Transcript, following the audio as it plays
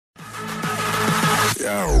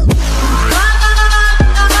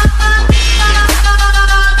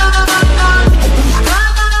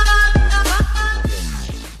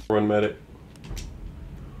Run medic.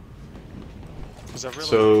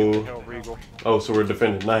 So, oh, so we're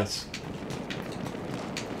defending. Nice.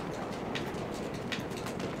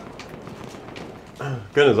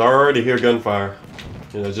 Goodness, I already hear gunfire.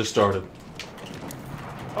 You know, it just started.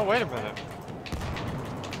 Oh, wait a minute.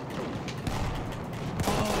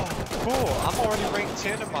 Oh, cool. I'm already ranked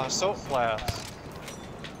 10 in my assault class.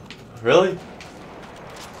 Really?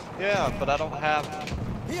 Yeah, but I don't have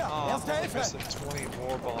I'm missing 20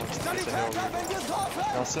 war bombs to get the hell regal.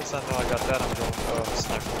 Now, since I know I got that, I'm going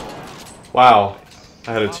sniper. Wow.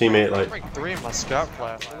 I had a teammate like... I'm ranked 3 in my scout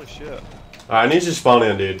class. Holy shit. Alright, I need you to spawn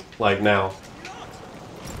in, dude. Like, now.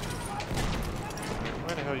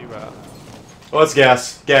 Where the hell you at? Oh, it's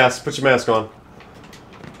gas. Gas. Put your mask on.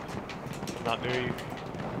 Not near you.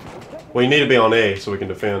 Well, you need to be on A so we can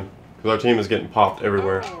defend. Because our team is getting popped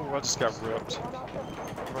everywhere. Oh, I just got ripped.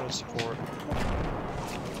 I'm running support.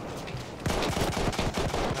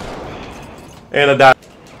 And I died.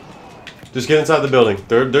 Just get inside the building.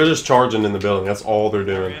 They're just charging in the building. That's all they're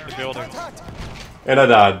doing. In the building. And I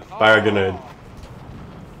died by a grenade.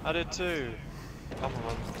 I did too. I'm gonna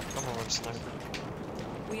run sniper.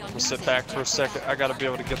 I'm gonna sit back for a second. I gotta be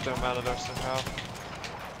able to get them out of there somehow.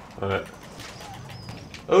 Alright.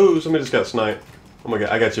 Oh, somebody just got sniped. Oh my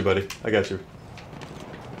god, I got you, buddy. I got you.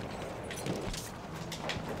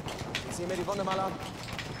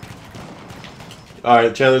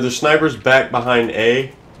 Alright, Chandler, the sniper's back behind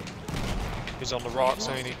A. He's on the rocks,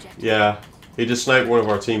 ain't he? Yeah. He just sniped one of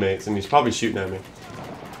our teammates, and he's probably shooting at me.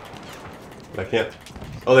 But I can't...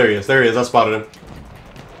 Oh, there he is. There he is. I spotted him.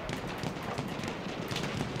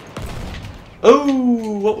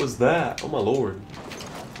 Oh, what was that? Oh, my lord.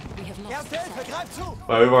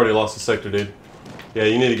 Wow, we've already lost the sector, dude. Yeah,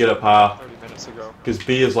 you need to get up high. 30 minutes ago. Because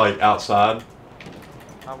B is, like, outside.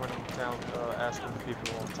 I went in town asking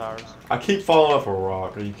people on tires. I keep falling off a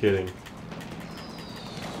rock. Are you kidding?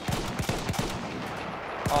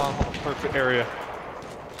 Perfect area.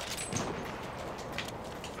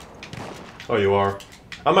 Oh, you are.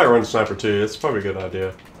 I might run sniper too. That's probably a good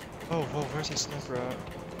idea. Oh, whoa, where's that sniper at?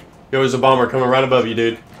 Yo, there's a bomber coming right above you,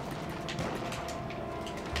 dude.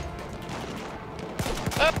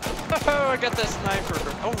 Oh, I got that sniper.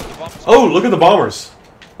 Oh, the bombers. Oh, look at the bombers.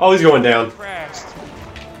 Oh, he's going down. Crashed.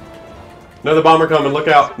 Another bomber coming. Look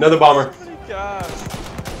out. Another bomber. So many guys.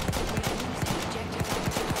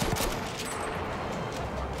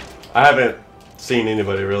 I haven't seen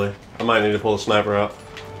anybody really. I might need to pull a sniper out.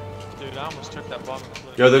 Dude, I almost took that bomb.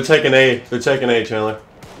 Yo, they're taking A. They're taking A, Chandler.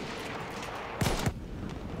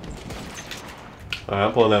 Alright,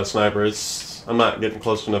 I'm pulling out a sniper. I'm not getting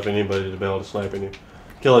close enough to anybody to be able to snipe any,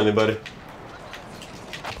 kill anybody.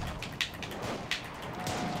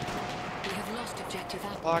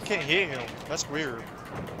 Oh, I can't hit him. That's weird.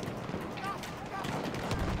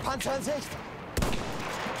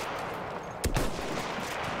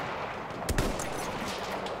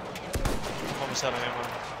 Almost out of ammo.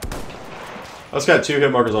 I just got 2 hit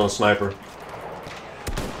markers on a sniper.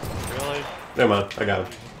 Really? Never mind, I got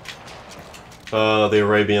him. The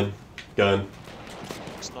Arabian gun.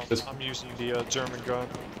 I'm using the German gun.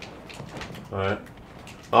 Alright.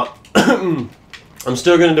 I'm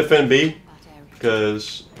still going to defend B,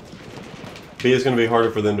 because B is going to be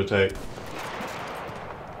harder for them to take.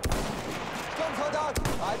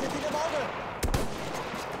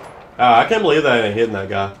 I can't believe that I ain't hitting that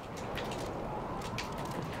guy.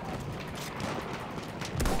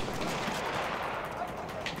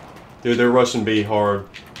 Dude, they're rushing B hard.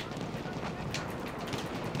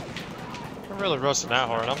 I'm really rushing that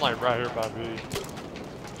hard. I'm like right here by B.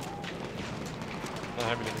 I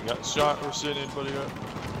haven't even got shot or seen anybody yet.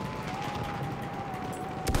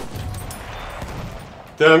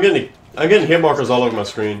 Dude, I'm getting hit markers all over my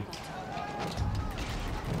screen.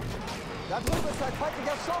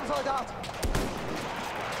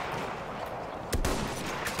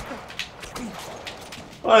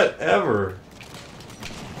 Whatever.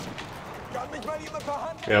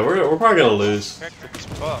 Yeah, we're probably gonna lose.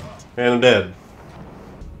 And I'm dead.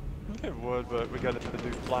 It would, but we got a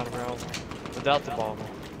dude flying around without the bomber.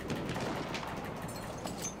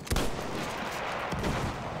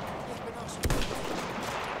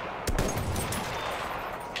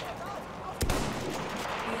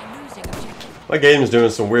 My game is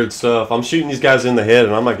doing some weird stuff. I'm shooting these guys in the head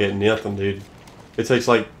and I'm not getting nothing, dude. It takes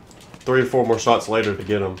like 3 or 4 more shots later to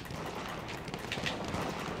get them.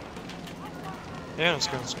 Yeah, it's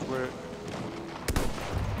going quick.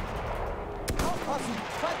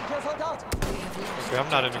 Okay, I'm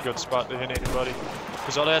not in a good spot to hit anybody.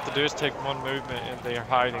 Because all they have to do is take one movement and they're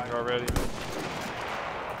hiding already.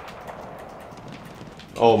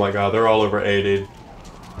 Oh my god, they're all over A, dude. We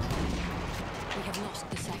have lost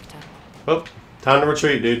the sector. Oh, time to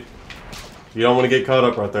retreat, dude. You don't want to get caught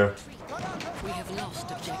up right there. We have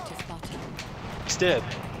lost objective butter. It's dead.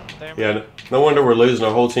 Damn. Yeah, no wonder we're losing.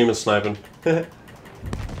 Our whole team is sniping.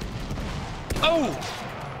 Oh!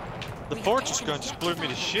 The fortress gun just blew me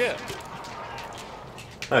to shit.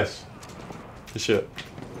 Nice. Good shit.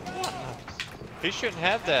 He shouldn't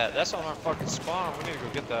have that. That's on our fucking spawn. We need to go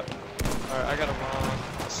get that. Alright, I gotta run.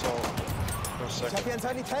 Assault. For a second.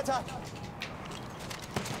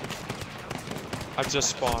 I just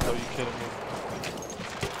spawned. Are you kidding me?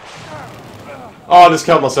 Oh, I just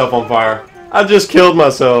killed myself on fire. I just killed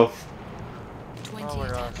myself. 20 Oh my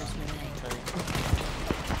gosh. attackers remain.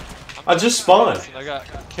 I just spawned. I got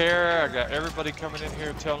Kara, I got everybody coming in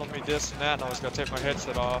here telling me this and that, and I was gonna take my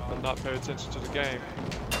headset off and not pay attention to the game.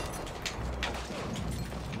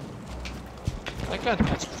 That guy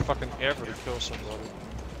takes fucking ever to kill somebody.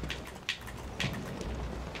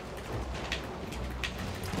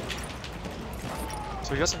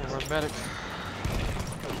 So I guess I'm gonna run medic.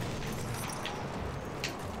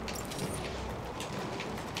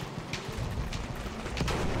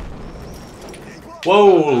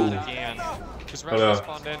 Whoa. Again. Because Russia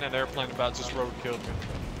spawned in and airplane about just road killed me.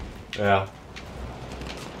 Yeah.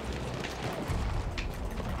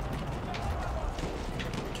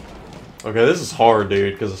 Okay, this is hard,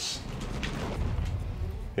 dude, because...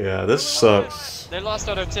 Yeah, this sucks. They lost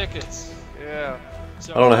all their tickets. Yeah.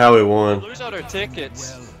 So I don't know how we won. lose all their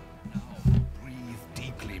tickets. Well, breathe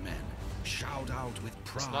deeply, men. Shout out with not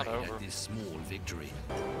pride over. at this small victory.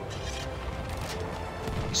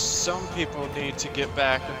 Some people need to get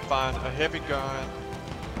back and find a heavy gun.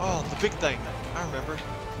 Oh, the big thing. I remember.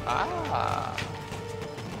 Ah.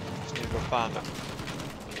 Just need to go find it.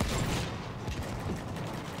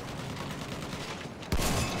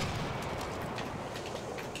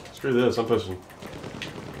 Screw this, I'm pushing.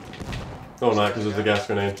 No, not because it's a gas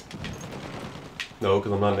grenade. No,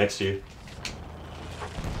 because I'm not next to you.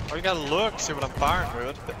 Oh, you gotta look, see what I'm firing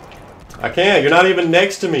with. I can't, you're not even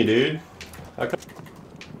next to me, dude.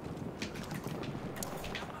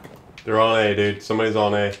 They're on A, dude. Somebody's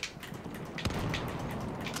on A.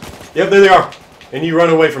 Yep, there they are. And you run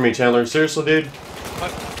away from me, Chandler. Seriously, dude? What?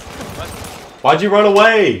 Why'd you run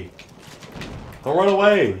away? Don't run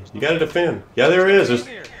away. You gotta defend. Yeah, there is.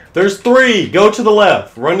 There's three. Go to the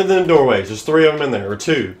left. Run to the doorways. There's three of them in there, or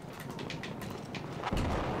two.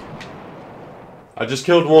 I just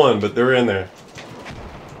killed one, but they're in there.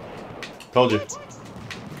 Told you.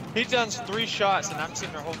 He done 3 shots and I'm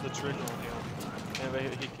sitting there holding the trigger on him.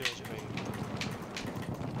 And he kills me.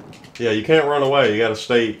 Yeah, you can't run away. You gotta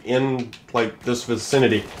stay in, like, this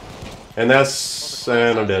vicinity. And that's...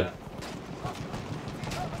 and I'm dead.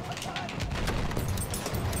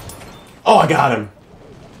 Oh, I got him!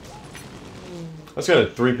 That's got a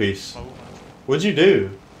 3-piece. What'd you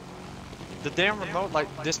do? The damn remote like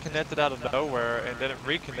disconnected out of nowhere and then it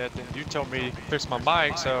reconnected. You told me to fix my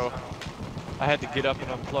mic, so I had to get up and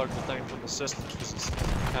unplug the thing from the system because it's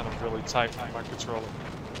kind of really tight with my controller.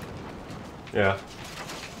 Yeah.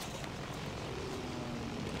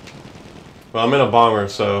 Well, I'm in a bomber,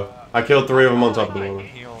 so I killed 3 of them on top of the bomber.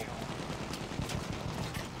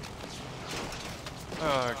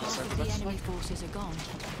 I guess Half of the enemy forces are gone.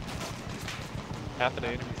 half of the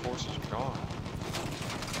enemy forces are gone.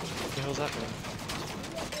 What the hell's that mean?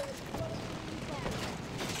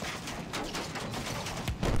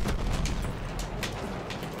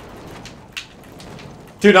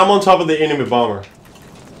 Dude, I'm on top of the enemy bomber.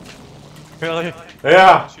 Really?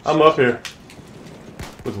 Yeah, I'm up here.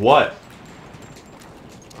 With what?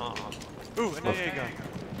 Ooh, an AA gun.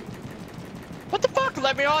 What the fuck?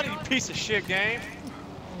 Let me on, you piece of shit game.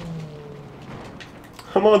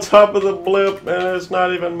 I'm on top of the blip and it's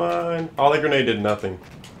not even mine. Oh, that grenade did nothing.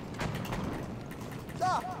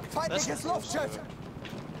 That's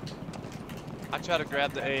I try to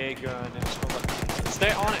grab the AA gun and it's like,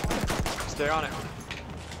 stay on it. Stay on it.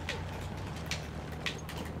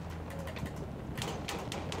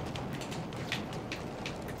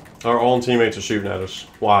 Our own teammates are shooting at us.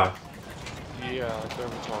 Why? Yeah, they're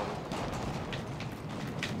retarded.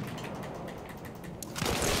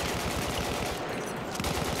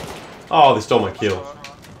 Oh, they stole my kill.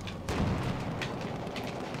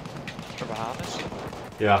 They're behind us?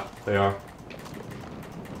 Yeah, they are.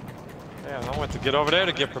 Yeah, I went to get over there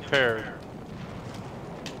to get prepared.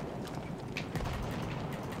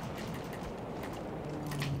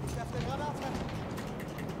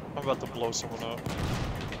 I'm about to blow someone up.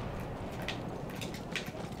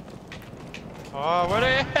 Oh, where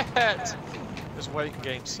they at? This waiting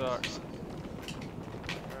game sucks.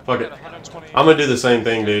 Fuck it. Got 120 I'm gonna do the same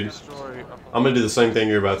thing, dude. destroy- I'm gonna do the same thing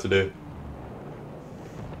you're about to do.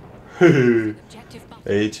 Objective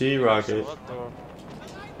button. AT rocket. What the?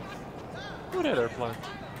 Who that airplane?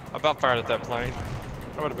 I about fired at that plane.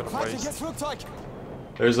 That would have been a waste. Feindliches Flugzeug!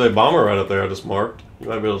 There's a bomber right up there I just marked. You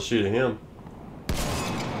might be able to shoot at him.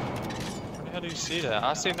 Where the hell do you see that?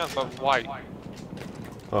 I see nothing but white.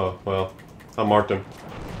 Oh, well. I marked him.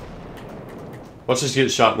 Let's just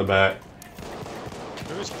get shot in the back.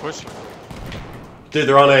 Who's pushing? Dude,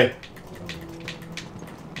 they're on A.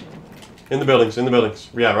 In the buildings, in the buildings.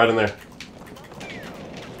 Yeah, right in there.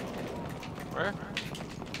 Where?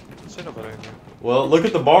 See nobody in there. Well, look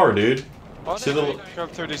at the bar, dude. Why See did the- they go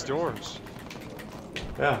through these doors?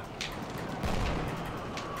 Yeah.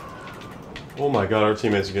 Oh my god, our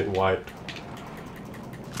teammates are getting wiped.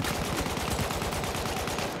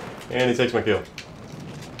 And he takes my kill.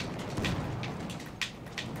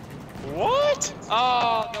 What?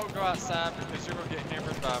 Oh, don't go outside because you're gonna get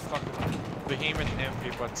hammered by a fucking behemoth and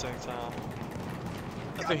people at the same time.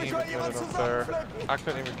 That behemoth made it unfair. I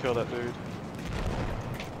couldn't even kill that dude.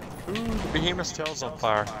 Ooh, the behemoth's tail's on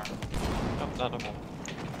fire. No, no, no.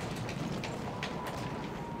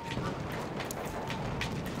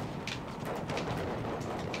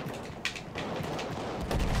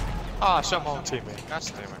 Ah, I shot my own teammate. Gosh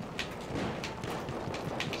damn it.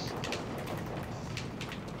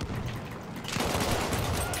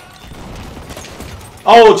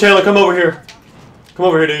 Oh, Chandler, come over here. Come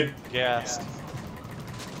over here, dude. Gassed.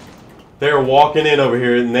 They're walking in over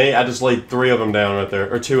here, and I just laid 3 of them down right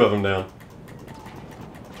there. Or 2 of them down.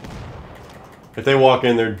 If they walk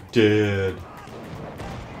in, they're dead.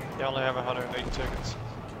 They only have 108 tickets.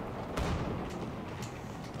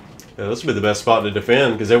 Yeah, this would be the best spot to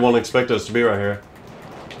defend, because they won't expect us to be right here.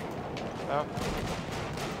 Oh.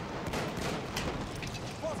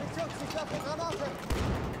 Vorsicht, ich werfe Granate!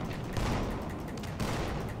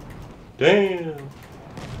 Damn.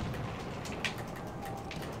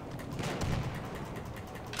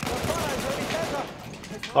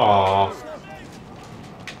 Aww.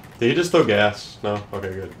 Did he just throw gas? No?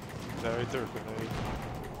 Okay, good. No, he threw a grenade.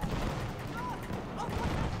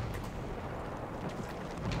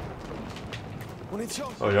 Munition!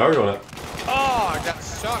 Oh, you are going up. Oh, I got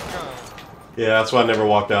shotgun. Yeah, that's why I never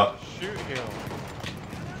walked out. Shoot him.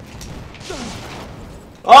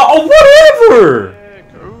 Oh, whatever!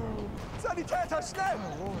 Heck, ooh. Sanitäter, schnell!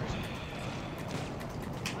 Oh, Lord.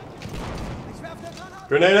 Ich werfe eine Granate!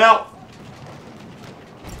 Grenade out!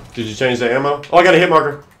 Did you change the ammo? Oh, I got a hit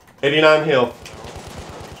marker. 89 health.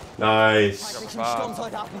 Nice. Feindlichen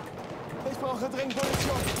Sturmsoldaten! Ich brauche dringend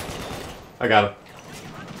Munition! I got him.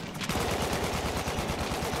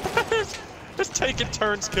 Just taking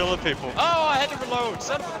turns killing people. Oh, I had to reload.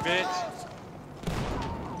 Son of a bitch.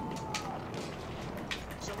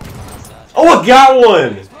 Oh, I got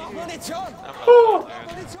one! Munition! I'm not Oh,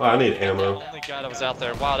 dude. I need The ammo. only guy that was out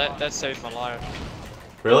there. Wow, that saved my life.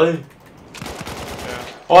 Really? Yeah.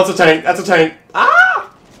 Oh, that's a tank. That's a tank.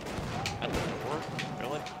 Ah! At the door?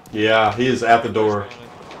 Really? Yeah, he is at the door.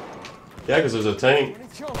 Yeah, because there's a tank.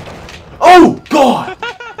 Munition! Oh, God!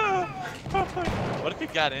 What if he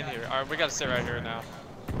got in here? Alright, we gotta stay right here now.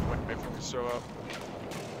 Wait for him to show up.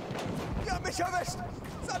 Ihr habt mich erwischt!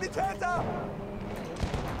 Sanitäter!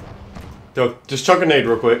 Yo, just chuck a nade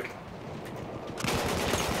real quick.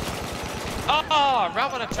 Oh,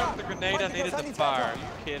 right when I chucked the grenade, I needed the fire. Are you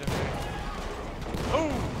kidding me? Oh,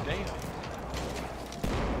 damn.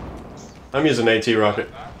 I'm using AT rocket.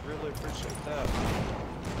 I really appreciate that.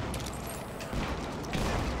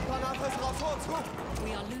 Granate ist raus, vor uns, hoch!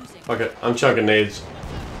 We are losing. Okay, I'm chucking nades.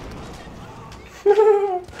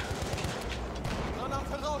 Granate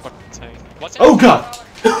raus! Fucking tank. What's Oh, God!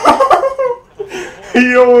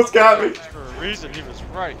 He almost got me. For a reason, he was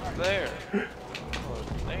right there. Oh,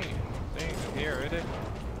 dang. Dang, here, is it?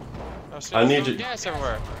 Oh, shit, I need there's you- gas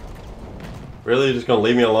everywhere. Really? You're just gonna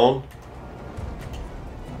leave me alone?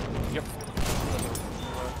 Yep.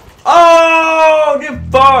 Oh, get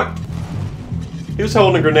fucked! He was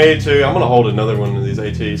holding a grenade too. I'm gonna hold another one of these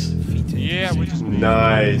ATs. Yeah, we just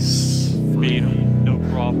Nice. beat him. No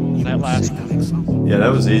problem. That last one. Yeah,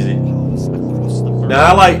 that was easy.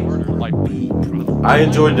 Now I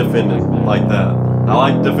enjoy defending like that. I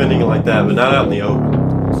like defending it like that, but not out in the open.